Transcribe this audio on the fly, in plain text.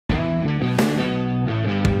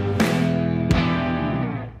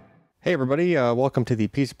Hey everybody, welcome to the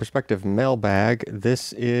PC Perspective Mailbag.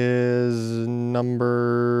 This is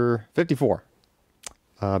number 54,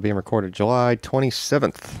 being recorded July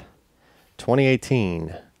 27th,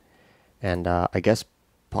 2018. And I guess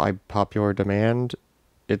by popular demand,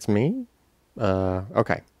 it's me?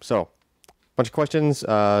 Okay, so, bunch of questions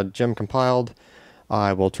Jim compiled.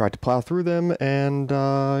 I will try to plow through them and,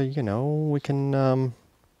 we can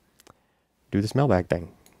do this mailbag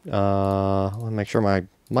thing. Let me make sure my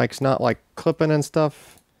mic's not like clipping and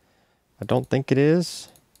stuff. I don't think it is.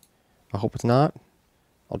 I hope it's not.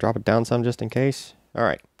 I'll drop it down some just in case. All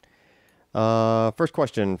right. First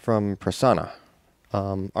question from Prasanna.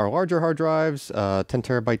 Are larger hard drives, 10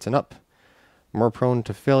 terabytes and up, more prone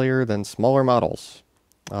to failure than smaller models?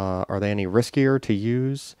 Are they any riskier to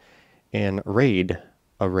use in RAID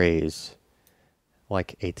arrays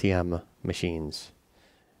like ATM machines?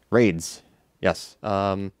 RAIDs, yes.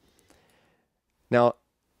 Now,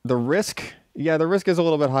 the risk is a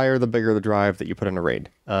little bit higher the bigger the drive that you put in a RAID.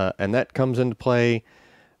 And that comes into play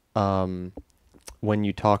when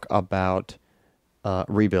you talk about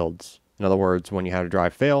rebuilds. In other words, when you had a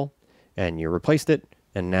drive fail and you replaced it,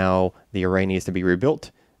 and now the array needs to be rebuilt,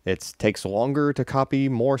 it takes longer to copy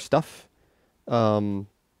more stuff to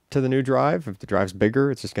the new drive. If the drive's bigger,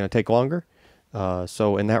 it's just going to take longer.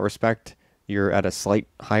 So in that respect, you're at a slight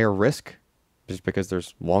higher risk, just because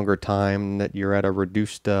there's longer time that you're at a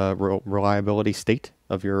reduced reliability state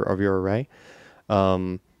of your array.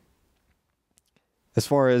 As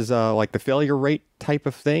far as like the failure rate type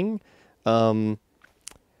of thing, you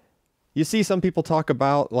see some people talk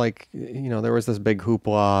about, like, there was this big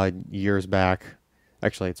hoopla years back.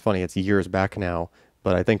 Actually, it's funny, it's years back now,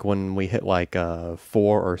 but I think when we hit like 4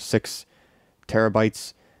 or 6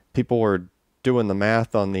 terabytes, people were doing the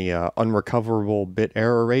math on the unrecoverable bit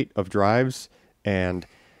error rate of drives, and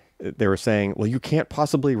they were saying, well, you can't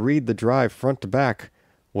possibly read the drive front to back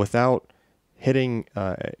without hitting,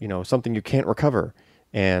 something you can't recover.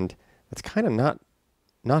 And that's kind of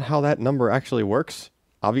not how that number actually works,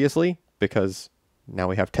 obviously, because now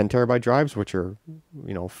we have 10 terabyte drives, which are,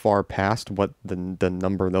 far past what the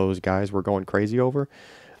number those guys were going crazy over.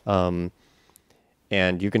 And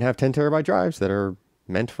you can have 10 terabyte drives that are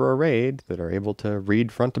meant for a RAID that are able to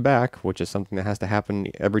read front to back, which is something that has to happen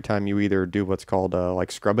every time you either do what's called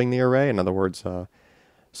like scrubbing the array. In other words,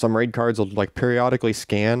 some RAID cards will like periodically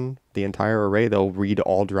scan the entire array. They'll read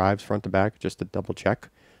all drives front to back just to double check,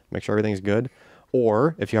 make sure everything's good.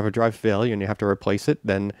 Or if you have a drive failure and you have to replace it,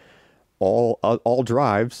 then all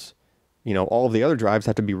drives, all of the other drives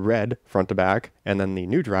have to be read front to back, and then the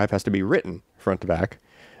new drive has to be written front to back.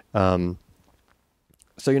 So,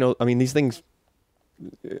 these things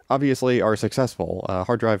obviously are successful.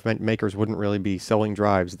 Hard drive makers wouldn't really be selling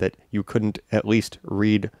drives that you couldn't at least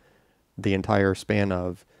read the entire span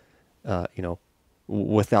of,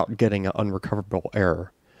 without getting an unrecoverable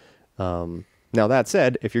error. Now, that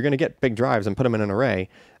said, if you're going to get big drives and put them in an array,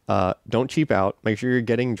 don't cheap out. Make sure you're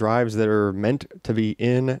getting drives that are meant to be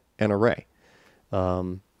in an array,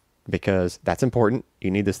 because that's important. You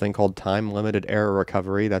need this thing called time-limited error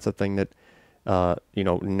recovery. That's a thing that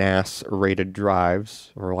NAS rated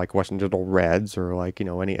drives, or like Western Digital Reds, or like,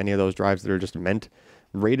 any of those drives that are just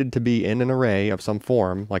rated to be in an array of some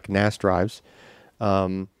form, like NAS drives.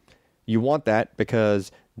 You want that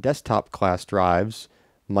because desktop class drives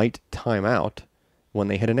might time out when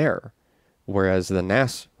they hit an error, whereas the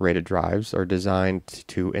NAS rated drives are designed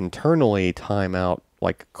to internally time out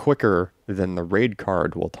like quicker than the RAID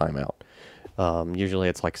card will time out. Usually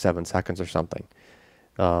it's like 7 seconds or something.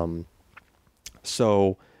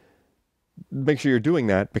 So make sure you're doing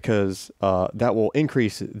that, because that will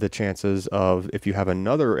increase the chances of, if you have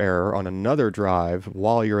another error on another drive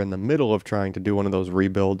while you're in the middle of trying to do one of those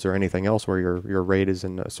rebuilds or anything else where your RAID is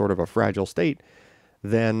in a sort of a fragile state,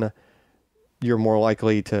 then you're more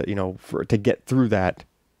likely to, to get through that,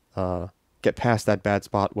 get past that bad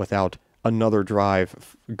spot without another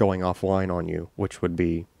drive going offline on you, which would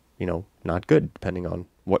be, not good depending on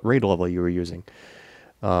what RAID level you were using.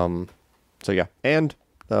 So yeah, and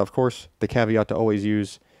of course, the caveat to always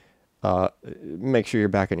use, make sure you're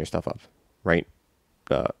backing your stuff up, right?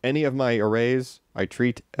 Any of my arrays I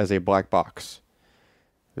treat as a black box.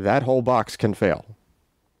 That whole box can fail.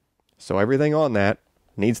 So everything on that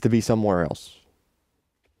needs to be somewhere else.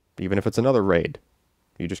 Even if it's another RAID,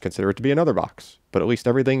 you just consider it to be another box, but at least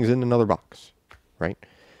everything's in another box, right?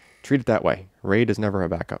 Treat it that way. RAID is never a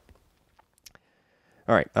backup.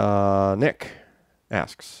 All right, Nick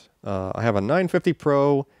asks, I have a 950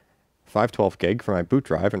 Pro 512 gig for my boot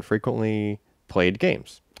drive and frequently played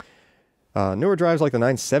games. Newer drives like the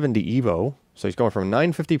 970 Evo, so he's going from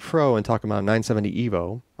 950 Pro and talking about 970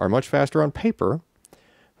 Evo, are much faster on paper,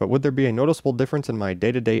 but would there be a noticeable difference in my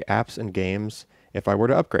day-to-day apps and games if I were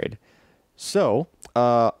to upgrade? So,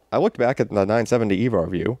 I looked back at the 970 Evo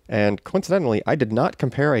review, and coincidentally, I did not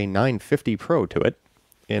compare a 950 Pro to it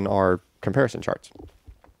in our comparison charts.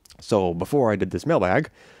 So before I did this mailbag,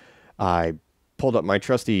 I pulled up my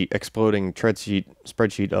trusty exploding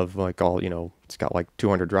spreadsheet of like all, it's got like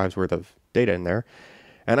 200 drives worth of data in there.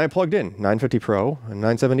 And I plugged in 950 Pro and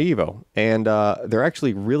 970 Evo. And they're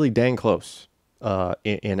actually really dang close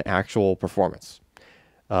in actual performance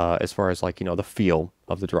as far as like, the feel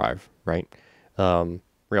of the drive, right?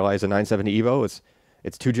 Realize a 970 Evo,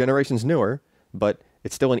 it's 2 generations newer, but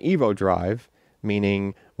it's still an Evo drive,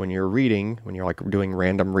 meaning when you're like doing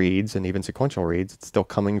random reads and even sequential reads, it's still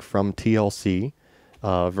coming from TLC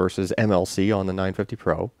versus MLC on the 950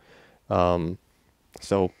 Pro.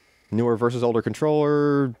 So newer versus older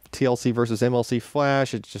controller, TLC versus MLC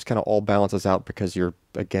flash, it just kind of all balances out because you're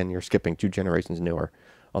skipping 2 generations newer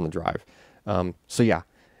on the drive. So yeah,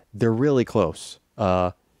 they're really close.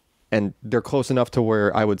 And they're close enough to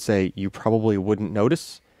where I would say you probably wouldn't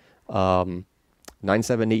notice.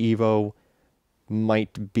 970 Evo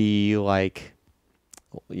might be like,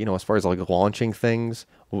 as far as like launching things,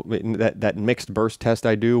 that mixed burst test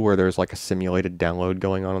I do where there's like a simulated download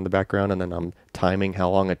going on in the background and then I'm timing how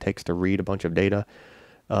long it takes to read a bunch of data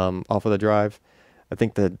off of the drive. I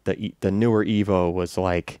think the newer Evo was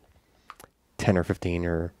like 10 or 15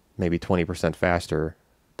 or maybe 20% faster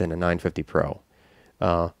than a 950 Pro.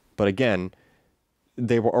 But again,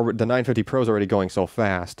 the 950 Pro is already going so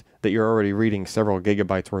fast that you're already reading several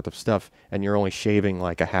gigabytes worth of stuff and you're only shaving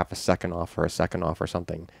like a half a second off or a second off or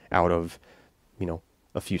something out of,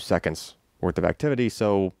 a few seconds worth of activity.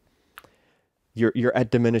 So you're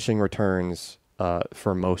at diminishing returns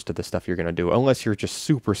for most of the stuff you're going to do, unless you're just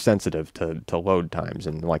super sensitive to load times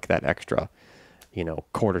and like that extra,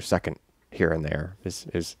 quarter second here and there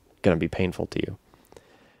is going to be painful to you.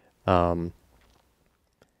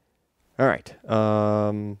 All right.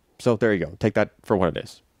 So there you go. Take that for what it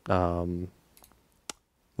is.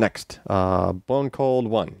 Next, Blown Cold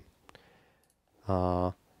 1.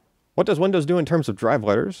 What does Windows do in terms of drive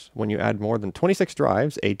letters when you add more than 26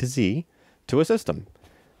 drives, A to Z, to a system?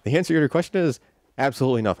 The answer to your question is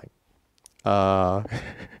absolutely nothing. You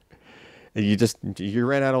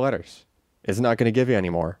ran out of letters. It's not going to give you any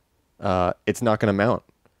more. It's not going to mount.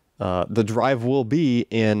 The drive will be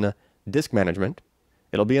in disk management.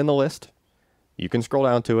 It'll be in the list. You can scroll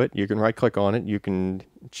down to it. You can right click on it. You can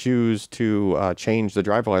choose to change the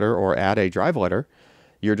drive letter or add a drive letter.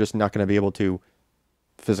 You're just not going to be able to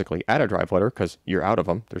physically add a drive letter because you're out of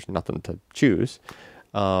them. There's nothing to choose.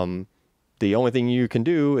 The only thing you can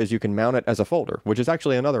do is you can mount it as a folder, which is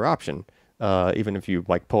actually another option. Even if you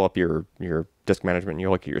like pull up your disk management and you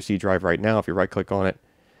look at your C drive right now, if you right click on it,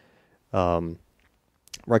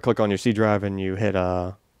 right click on your C drive and you hit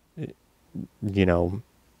you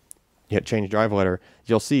hit change drive letter,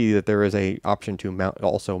 you'll see that there is a option to mount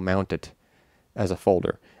it as a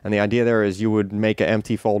folder. And the idea there is you would make an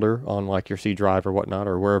empty folder on like your C drive or whatnot,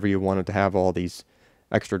 or wherever you wanted to have all these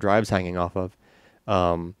extra drives hanging off of.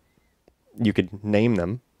 You could name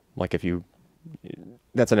them, like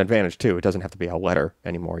that's an advantage too. It doesn't have to be a letter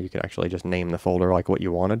anymore. You could actually just name the folder like what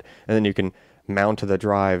you wanted, and then you can mount to the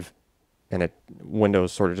drive, and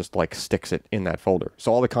Windows sort of just like sticks it in that folder.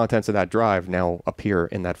 So all the contents of that drive now appear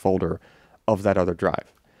in that folder of that other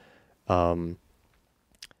drive.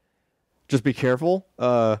 Just be careful,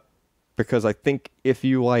 because I think if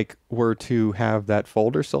you were to have that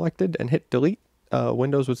folder selected and hit delete,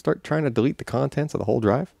 Windows would start trying to delete the contents of the whole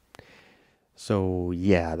drive. So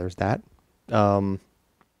yeah, there's that. But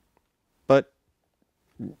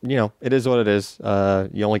it is what it is.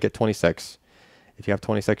 You only get 26. If you have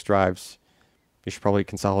 26 drives, you should probably be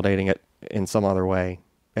consolidating it in some other way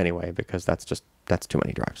anyway, because that's too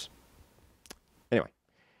many drives. Anyway,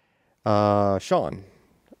 Sean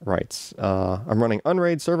writes, I'm running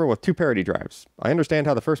Unraid server with 2 parity drives. I understand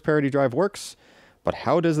how the first parity drive works, but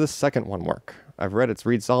how does the second one work? I've read its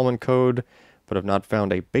Reed-Solomon code, but have not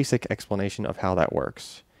found a basic explanation of how that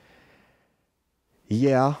works.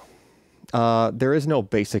 Yeah, there is no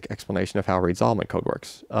basic explanation of how Reed-Solomon code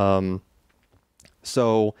works.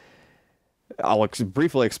 So I'll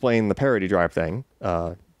briefly explain the parity drive thing,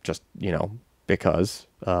 just, because,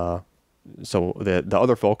 so the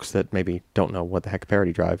other folks that maybe don't know what the heck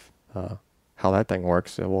parity drive, how that thing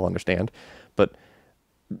works, will understand. But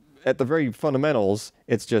at the very fundamentals,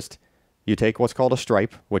 it's just you take what's called a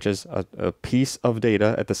stripe, which is a piece of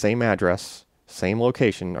data at the same address, same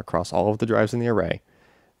location across all of the drives in the array.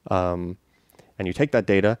 And you take that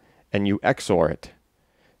data and you XOR it.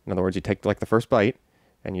 In other words, you take like the first byte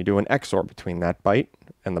and you do an XOR between that byte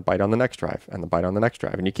and the byte on the next drive and the byte on the next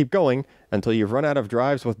drive. And you keep going until you've run out of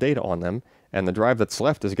drives with data on them. And the drive that's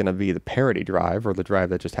left is going to be the parity drive, or the drive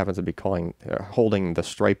that just happens to be holding the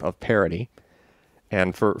stripe of parity.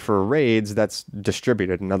 And for RAIDs, that's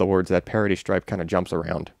distributed. In other words, that parity stripe kind of jumps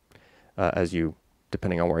around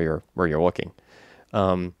depending on where you're looking.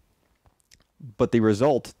 But the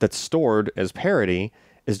result that's stored as parity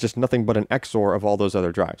is just nothing but an XOR of all those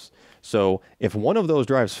other drives. So if one of those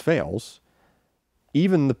drives fails,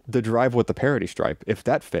 even the drive with the parity stripe, if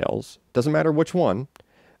that fails, doesn't matter which one,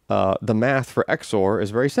 the math for XOR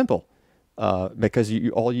is very simple. Because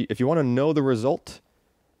if you want to know the result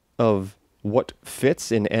of what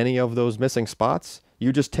fits in any of those missing spots,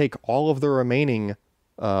 you just take all of the remaining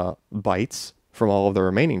bytes from all of the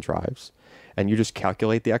remaining drives, and you just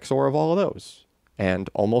calculate the XOR of all of those. And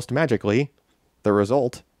almost magically, the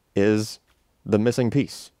result is the missing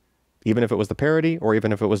piece, even if it was the parity or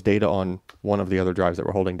even if it was data on one of the other drives that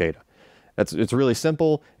were holding data. It's really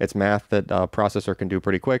simple. It's math that a processor can do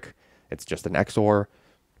pretty quick. It's just an XOR.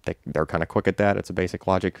 They're kind of quick at that. It's a basic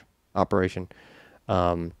logic operation.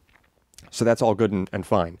 So that's all good and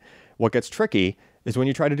fine. What gets tricky is when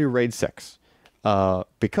you try to do RAID 6,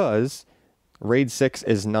 because RAID 6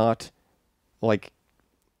 is not like,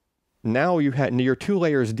 now you're 2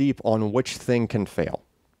 layers deep on which thing can fail,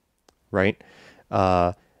 right?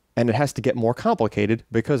 And it has to get more complicated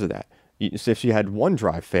because of that. So if you had one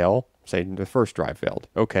drive fail, say the first drive failed,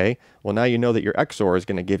 okay, well now you know that your XOR is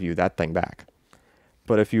going to give you that thing back.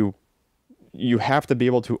 But if you have to be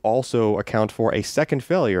able to also account for a second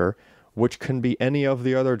failure, which can be any of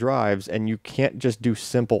the other drives, and you can't just do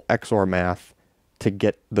simple XOR math to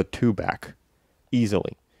get the 2 back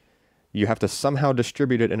easily. You have to somehow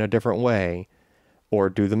distribute it in a different way or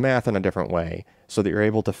do the math in a different way so that you're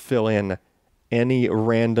able to fill in any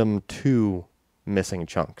random 2 missing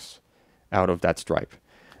chunks out of that stripe.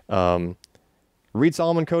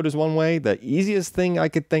 Reed-Solomon code is one way. The easiest thing I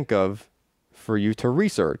could think of for you to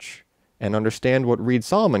research and understand what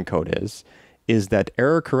Reed-Solomon code is that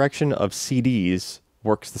error correction of CDs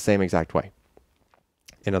works the same exact way.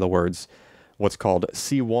 In other words, what's called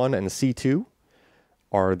C1 and C2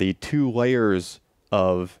 are the 2 layers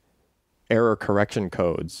of error correction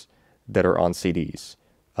codes that are on CDs.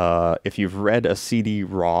 If you've read a CD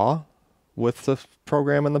raw with the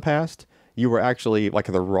program in the past, you were actually, like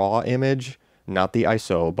the raw image, not the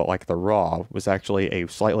ISO, but like the raw was actually a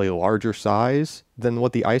slightly larger size than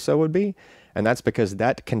what the ISO would be. And that's because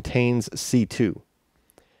that contains C2.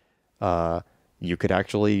 You could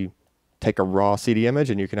actually take a raw CD image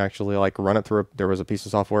and you can actually like run it through. There was a piece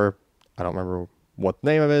of software, I don't remember what the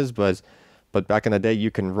name of it is, but back in the day, you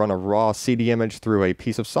can run a raw CD image through a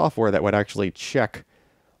piece of software that would actually check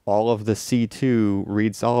all of the C2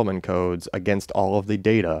 Reed-Solomon codes against all of the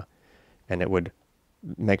data, and it would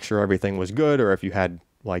make sure everything was good, or if you had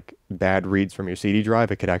like bad reads from your CD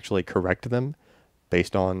drive, it could actually correct them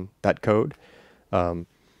based on that code. The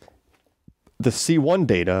C1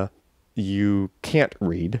 data you can't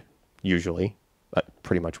read usually,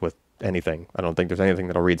 pretty much with anything. I don't think there's anything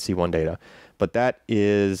that'll read C1 data, but that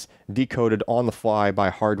is decoded on the fly by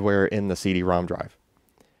hardware in the CD-ROM drive.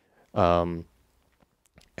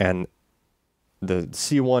 And the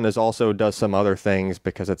C1 does some other things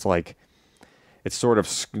because it's like, it's sort of,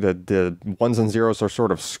 the ones and zeros are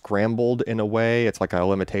sort of scrambled in a way. It's like a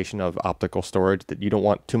limitation of optical storage that you don't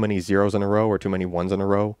want too many zeros in a row or too many ones in a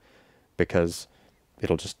row because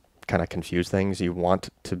it'll just kind of confuse things. You want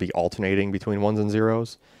to be alternating between ones and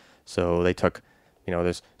zeros. So they took,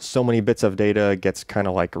 there's so many bits of data gets kind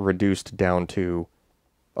of like reduced down to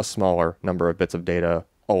a smaller number of bits of data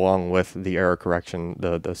along with the error correction,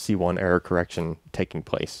 the C1 error correction taking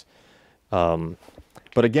place. But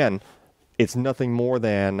again, it's nothing more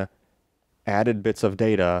than added bits of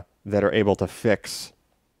data that are able to fix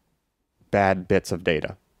bad bits of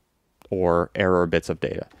data or error bits of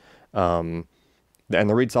data. And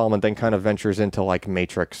the Reed-Solomon thing kind of ventures into like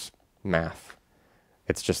matrix math.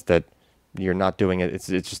 It's just that you're not doing it. It's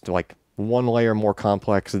just like one layer more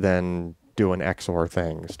complex than doing XOR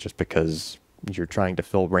things, just because you're trying to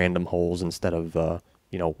fill random holes instead of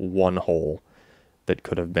one hole that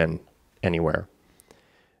could have been anywhere.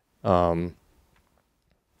 And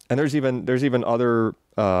there's even other,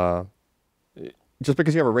 just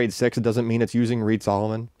because you have a RAID 6, it doesn't mean it's using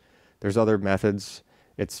Reed-Solomon. There's other methods.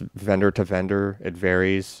 It's vendor to vendor. It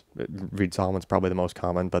varies. Reed-Solomon's probably the most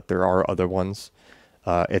common, but there are other ones.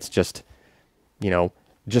 It's just,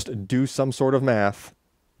 just do some sort of math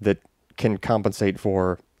that can compensate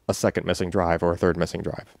for a second missing drive or a third missing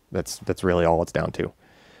drive. That's really all it's down to.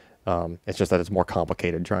 It's just that it's more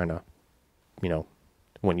complicated trying to, you know,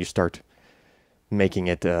 when you start making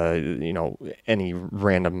it, you know, any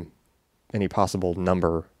possible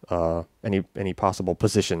number, any possible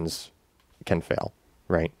positions can fail,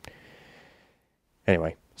 right?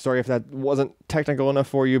 Anyway, sorry if that wasn't technical enough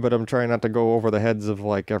for you, but I'm trying not to go over the heads of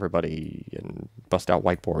like everybody and bust out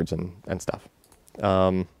whiteboards and stuff.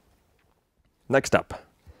 Next up,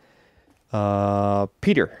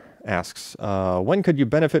 Peter asks, when could you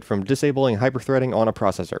benefit from disabling hyperthreading on a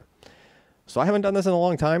processor? So I haven't done this in a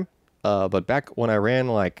long time, but back when I ran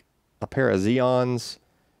like a pair of Xeons,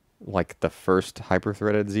 like the first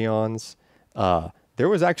hyper-threaded Xeons, there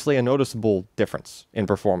was actually a noticeable difference in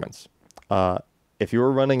performance. If you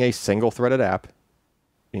were running a single-threaded app,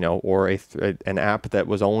 you know, or an app that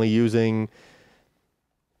was only using,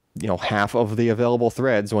 you know, half of the available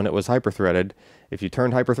threads when it was hyper-threaded, if you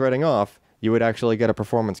turned hyper-threading off, you would actually get a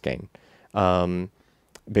performance gain.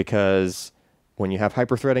 Because when you have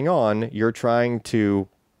hyper-threading on, you're trying to...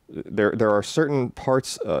 There are certain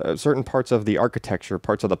parts of the architecture,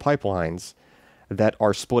 parts of the pipelines that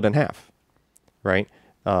are split in half, right?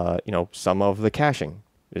 You know, some of the caching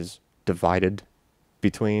is divided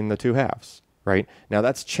between the two halves, right? Now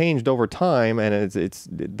that's changed over time, and it's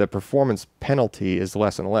the performance penalty is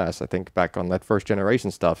less and less. I think back on that first generation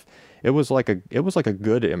stuff, it was like a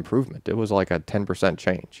good improvement. It was like a 10%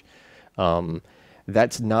 change.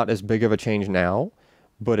 That's not as big of a change now,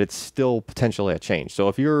 but it's still potentially a change. So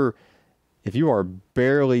if you are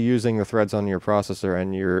barely using the threads on your processor,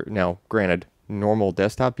 and you're now, granted, normal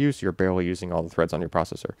desktop use, you're barely using all the threads on your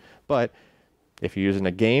processor. But if you're using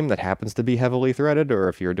a game that happens to be heavily threaded, or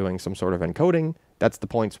if you're doing some sort of encoding, that's the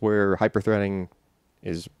points where hyperthreading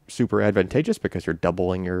is super advantageous, because you're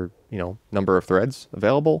doubling your, you know, number of threads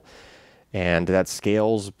available, and that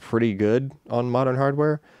scales pretty good on modern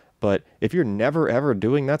hardware. But if you're never ever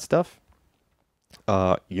doing that stuff,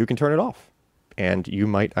 you can turn it off, and you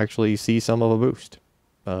might actually see some of a boost.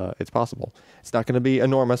 It's possible. It's not going to be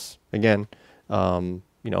enormous, again, you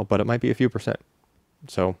know, but it might be a few percent.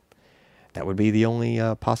 So that would be the only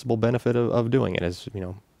possible benefit of doing it, is, you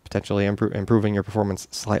know, potentially improving your performance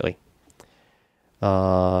slightly.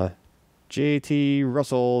 JT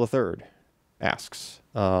Russell III asks,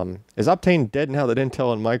 is Optane dead now that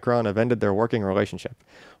Intel and Micron have ended their working relationship?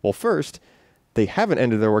 Well, first, they haven't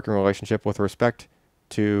ended their working relationship with respect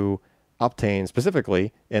to Optane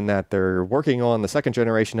specifically, in that they're working on the second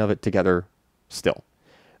generation of it together still.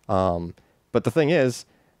 But the thing is,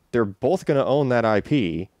 they're both going to own that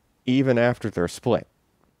IP even after they're split.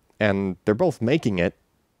 And they're both making it,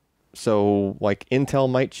 so like Intel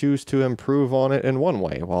might choose to improve on it in one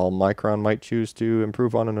way, while Micron might choose to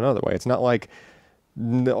improve on it another way. It's not like,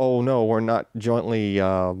 oh no, we're not jointly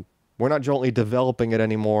developing it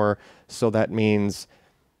anymore, so that means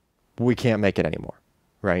we can't make it anymore,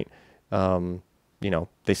 right? You know,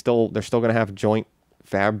 they're still going to have joint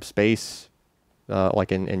fab space,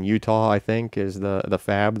 like in Utah, I think, is the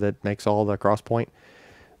fab that makes all the Crosspoint.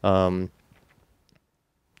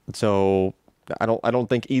 So I don't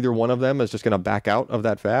think either one of them is just going to back out of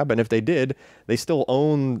that fab. And if they did, they still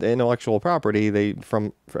own the intellectual property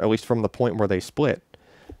at least from the point where they split.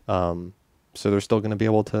 So they're still going to be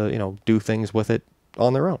able to, you know, do things with it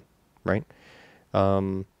on their own, right?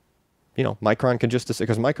 You know, Micron can just,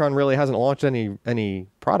 because Micron really hasn't launched any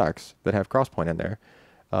products that have Crosspoint in there.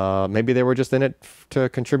 Maybe they were just in it to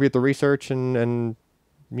contribute the research and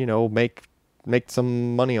you know, make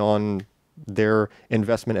some money on their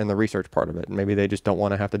investment in the research part of it. And maybe they just don't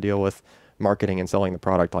want to have to deal with marketing and selling the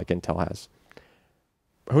product like Intel has.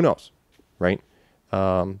 Who knows, right?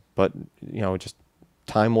 But, you know, just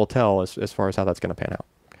time will tell as far as how that's going to pan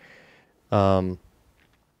out.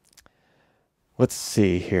 Let's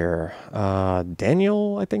see here.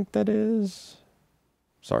 Daniel, I think that is.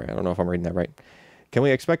 Sorry, I don't know if I'm reading that right. Can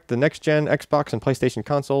we expect the next-gen Xbox and PlayStation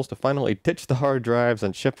consoles to finally ditch the hard drives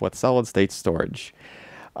and ship with solid-state storage?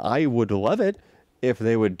 I would love it if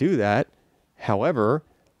they would do that. However,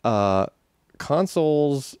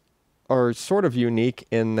 consoles are sort of unique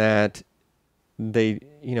in that they,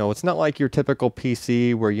 you know, it's not like your typical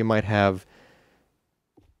PC where you might have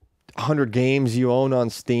 100 games you own on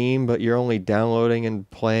Steam, but you're only downloading and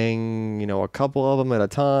playing, you know, a couple of them at a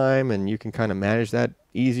time, and you can kind of manage that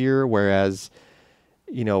easier. Whereas,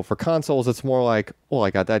 you know, for consoles, it's more like, well, I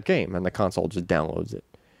got that game, and the console just downloads it,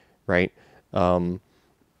 right?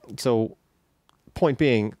 So, point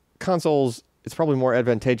being, consoles, it's probably more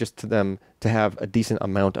advantageous to them to have a decent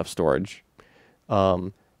amount of storage.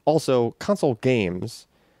 Also, console games,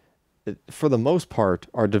 for the most part,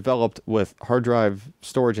 are developed with hard drive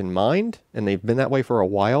storage in mind, and they've been that way for a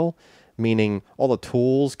while, meaning all the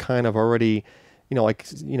tools kind of already,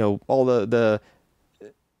 all the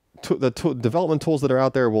development tools that are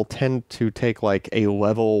out there will tend to take like a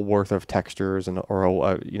level worth of textures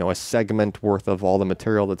or a segment worth of all the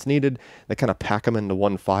material that's needed. They kind of pack them into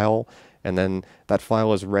one file, and then that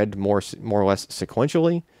file is read more or less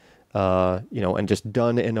sequentially, and just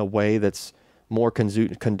done in a way that's more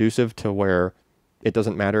conducive to where it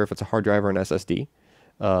doesn't matter if it's a hard drive or an SSD.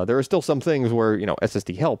 There are still some things where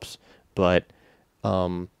SSD helps, but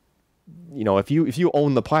if you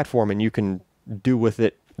own the platform and you can do with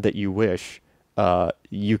it that you wish,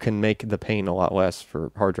 you can make the pain a lot less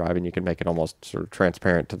for hard drive, and you can make it almost sort of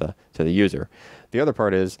transparent to the user. The other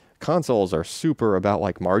part is consoles are super about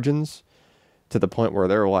like margins, to the point where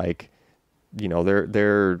they're like,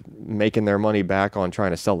 they're making their money back on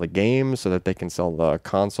trying to sell the game so that they can sell the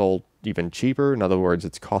console even cheaper. In other words,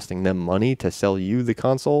 it's costing them money to sell you the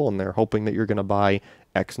console, and they're hoping that you're going to buy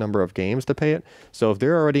X number of games to pay it. So if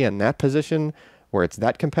they're already in that position where it's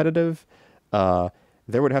that competitive, there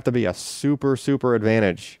would have to be a super, super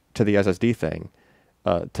advantage to the SSD thing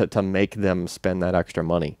to make them spend that extra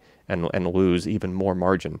money and lose even more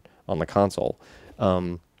margin on the console.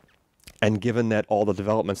 And given that all the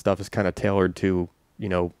development stuff is kind of tailored to,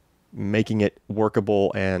 making it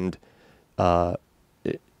workable and, not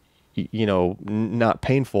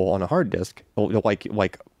painful on a hard disk,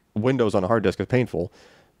 like Windows on a hard disk is painful,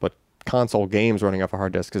 but console games running off a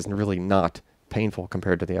hard disk is really not painful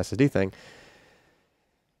compared to the SSD thing.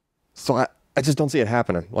 So I just don't see it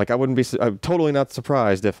happening. Like, I'm totally not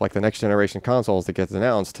surprised if like the next generation consoles that gets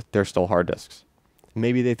announced, they're still hard disks.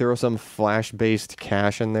 Maybe they throw some flash-based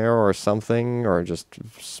cache in there or something, or just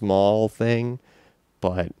small thing,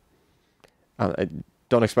 but I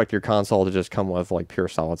don't expect your console to just come with like pure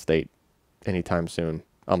solid state anytime soon.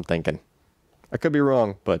 I'm thinking. I could be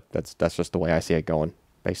wrong, but that's just the way I see it going,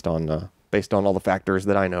 based on all the factors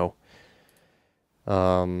that I know.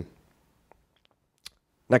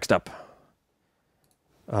 Next up,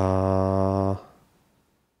 what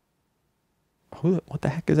the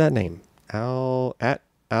heck is that name? Allyopath.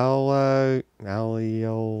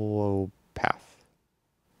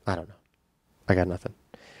 I don't know. I got nothing.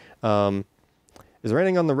 Is there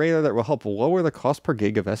anything on the radar that will help lower the cost per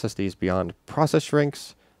gig of SSDs beyond process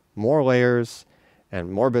shrinks, more layers,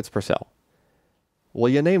 and more bits per cell? Well,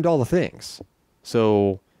 you named all the things,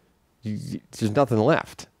 so there's nothing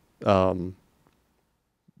left. Other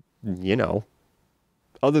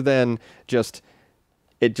than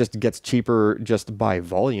it just gets cheaper just by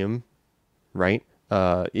volume. Right?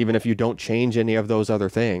 Even if you don't change any of those other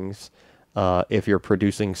things, if you're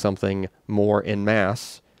producing something more in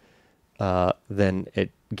mass, then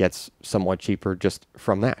it gets somewhat cheaper just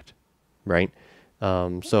from that, right?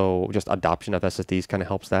 So just adoption of SSDs kind of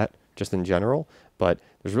helps that just in general, but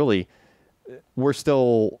we're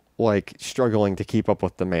still like struggling to keep up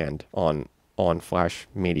with demand on flash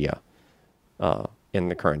media in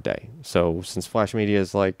the current day. So since flash media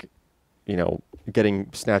is like, getting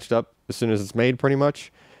snatched up as soon as it's made, pretty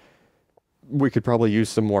much, we could probably use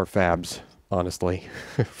some more fabs, honestly,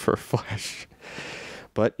 for flash.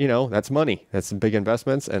 But that's money. That's some big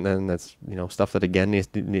investments, and then that's stuff that again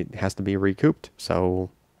has to be recouped. So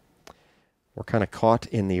we're kind of caught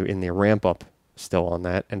in the ramp up still on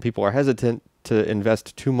that, and people are hesitant to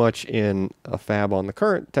invest too much in a fab on the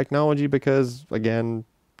current technology because again,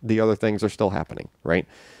 the other things are still happening, right?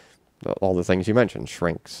 All the things you mentioned,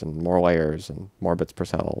 shrinks and more layers and more bits per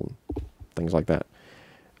cell, and things like that.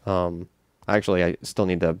 Actually, I still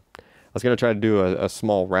need to, I was going to try to do a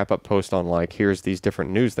small wrap-up post on like, here's these different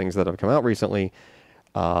news things that have come out recently.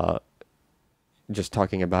 Just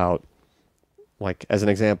talking about, like, as an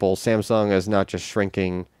example, Samsung is not just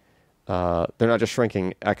shrinking, they're not just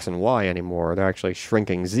shrinking X and Y anymore, they're actually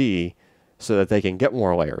shrinking Z so that they can get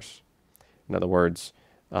more layers. In other words,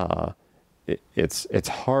 it's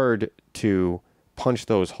hard to punch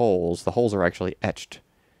those holes. The holes are actually etched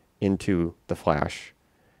into the flash,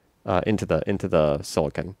 into the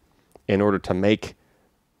silicon, in order to make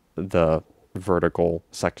the vertical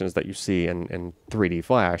sections that you see in 3D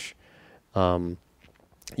flash.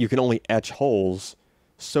 You can only etch holes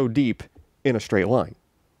so deep in a straight line.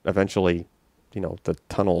 Eventually, the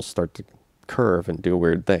tunnels start to curve and do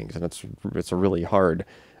weird things, and it's a really hard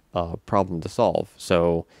problem to solve.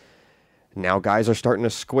 So now guys are starting to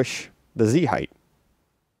squish the Z height,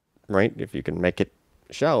 right? If you can make it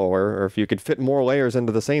shallower, or if you could fit more layers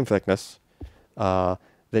into the same thickness, then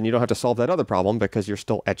you don't have to solve that other problem because you're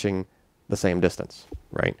still etching the same distance,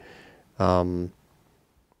 right?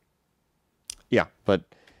 Yeah, but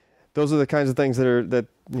those are the kinds of things that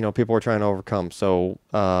people are trying to overcome. So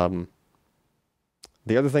the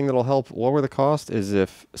other thing that'll help lower the cost is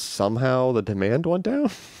if somehow the demand went down.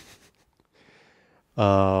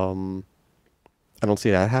 I don't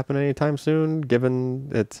see that happen anytime soon, given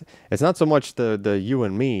it's not so much the you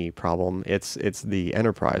and me problem, it's the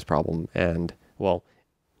enterprise problem, and well,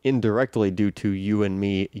 indirectly due to you and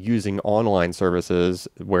me using online services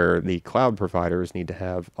where the cloud providers need to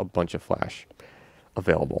have a bunch of flash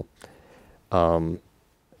available, and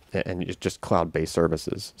it's just cloud-based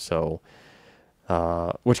services. So,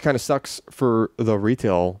 which kind of sucks for the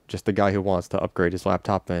retail, just the guy who wants to upgrade his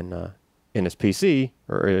laptop and in his PC,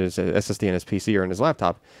 or his SSD in his PC or in his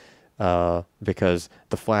laptop, because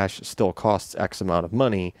the flash still costs X amount of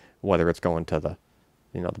money, whether it's going to the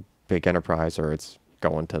big enterprise or it's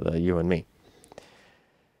going to the you and me.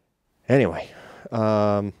 Anyway,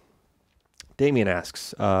 Damien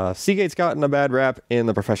asks, Seagate's gotten a bad rap in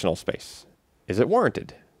the professional space. Is it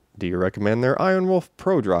warranted? Do you recommend their Iron Wolf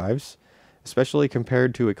Pro drives, especially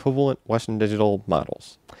compared to equivalent Western Digital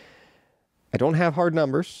models? I don't have hard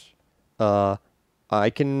numbers. I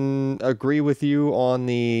can agree with you on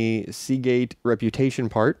the Seagate reputation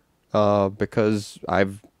part, because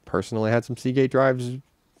I've personally had some Seagate drives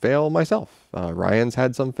fail myself. Ryan's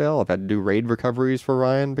had some fail. I've had to do RAID recoveries for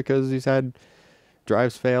Ryan because he's had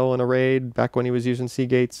drives fail in a RAID back when he was using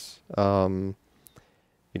Seagates.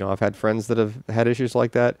 I've had friends that have had issues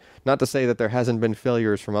like that. Not to say that there hasn't been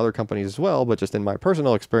failures from other companies as well, but just in my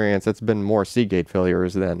personal experience, it's been more Seagate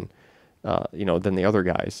failures than the other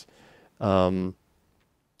guys. Iron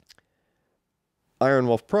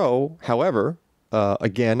Wolf Pro, however,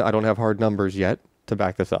 again, I don't have hard numbers yet to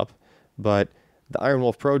back this up, but the Iron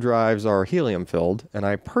Wolf Pro drives are helium filled, and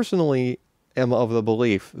I personally am of the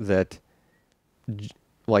belief that,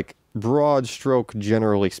 like, broad stroke,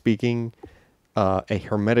 generally speaking, a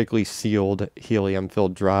hermetically sealed helium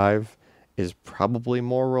filled drive is probably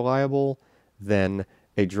more reliable than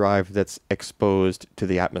a drive that's exposed to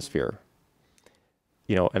the atmosphere,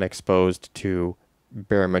 and exposed to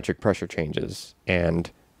barometric pressure changes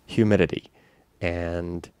and humidity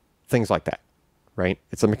and things like that, right?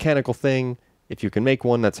 It's a mechanical thing. If you can make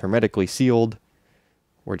one that's hermetically sealed,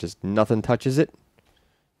 where just nothing touches it,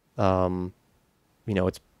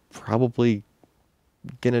 it's probably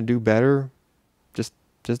gonna do better, just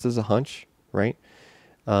as a hunch, right?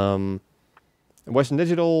 Western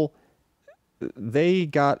Digital, they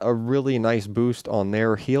got a really nice boost on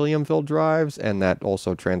their helium-filled drives, and that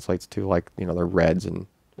also translates to, like, their Reds and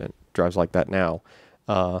drives like that now.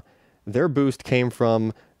 Their boost came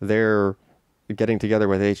from their getting together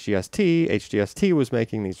with HGST. HGST was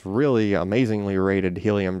making these really amazingly rated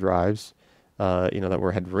helium drives,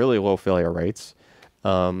 that had really low failure rates.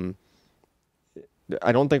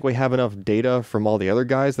 I don't think we have enough data from all the other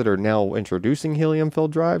guys that are now introducing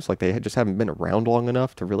helium-filled drives. Like, they just haven't been around long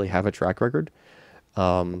enough to really have a track record.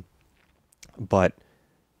 But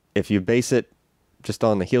if you base it just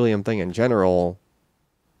on the helium thing in general,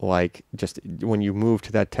 like, just when you move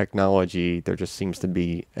to that technology, there just seems to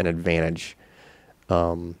be an advantage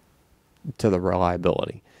to the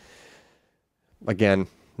reliability. Again,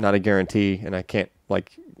 not a guarantee, and I can't, I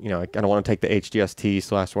don't want to take the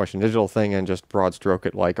HGST/Western Digital thing and just broad stroke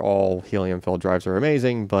it like all helium-filled drives are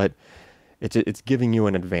amazing, but it's giving you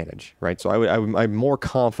an advantage, right? So I'm more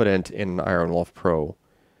confident in Iron Wolf Pro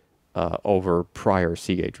over prior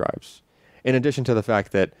Seagate drives. In addition to the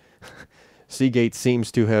fact that Seagate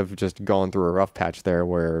seems to have just gone through a rough patch there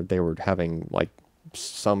where they were having, like,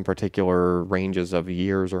 some particular ranges of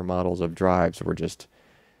years or models of drives were just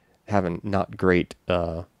having not great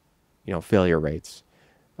failure rates.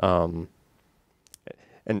 And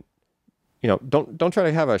don't try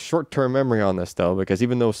to have a short-term memory on this, though, because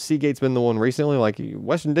even though Seagate's been the one recently, like,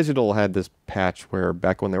 Western Digital had this patch where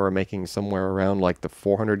back when they were making somewhere around, like, the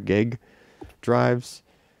 400 gig drives,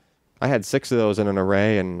 I had 6 of those in an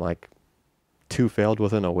array, and, like, 2 failed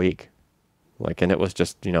within a week. Like, and it was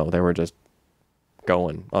just, they were just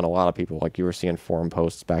going on a lot of people. Like, you were seeing forum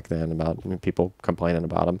posts back then about people complaining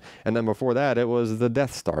about them. And then before that, it was the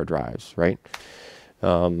Death Star drives, right?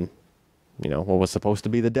 What was supposed to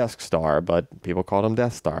be the Desk Star, but people called them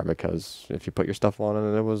Death Star because if you put your stuff on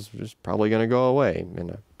it, it was just probably going to go away in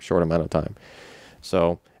a short amount of time.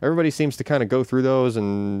 So everybody seems to kind of go through those,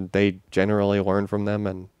 and they generally learn from them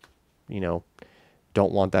and,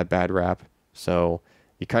 don't want that bad rap. So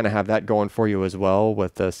you kind of have that going for you as well,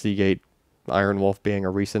 with the Seagate Iron Wolf being a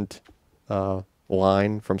recent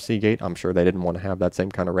line from Seagate. I'm sure they didn't want to have that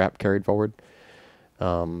same kind of rap carried forward.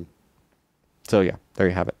 So yeah, there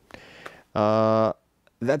you have it.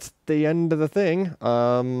 That's the end of the thing.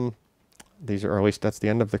 these are, or at least that's the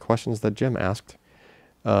end of the questions that Jim asked.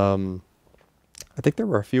 I think there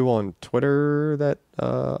were a few on Twitter that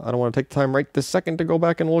I don't want to take the time right this second to go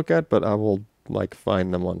back and look at, but I will like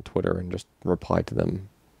find them on Twitter and just reply to them,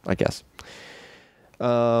 I guess.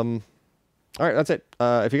 All right, that's it.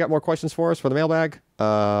 If you got more questions for us for the mailbag,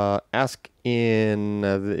 ask in,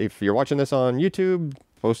 if you're watching this on YouTube,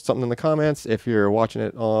 post something in the comments. If you're watching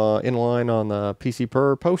it in line on the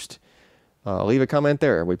PCPer post, leave a comment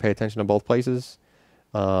there. We pay attention to both places.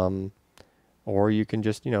 Or you can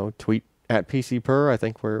just, tweet at PCPer. I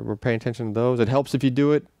think we're paying attention to those. It helps if you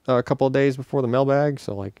do it a couple of days before the mailbag.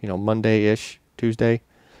 So like, Monday-ish, Tuesday,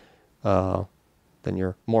 then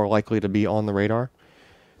you're more likely to be on the radar.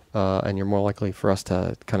 And you're more likely for us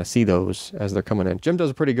to kind of see those as they're coming in. Jim does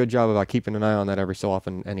a pretty good job about keeping an eye on that every so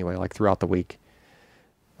often anyway, like throughout the week.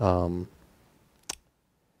 All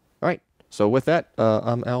right. So with that,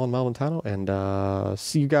 I'm Allyn Malventano, and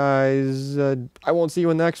see you guys. I won't see you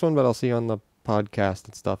in the next one, but I'll see you on the podcast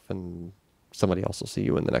and stuff, and somebody else will see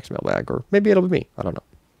you in the next mailbag, or maybe it'll be me. I don't know.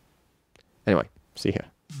 Anyway, see ya.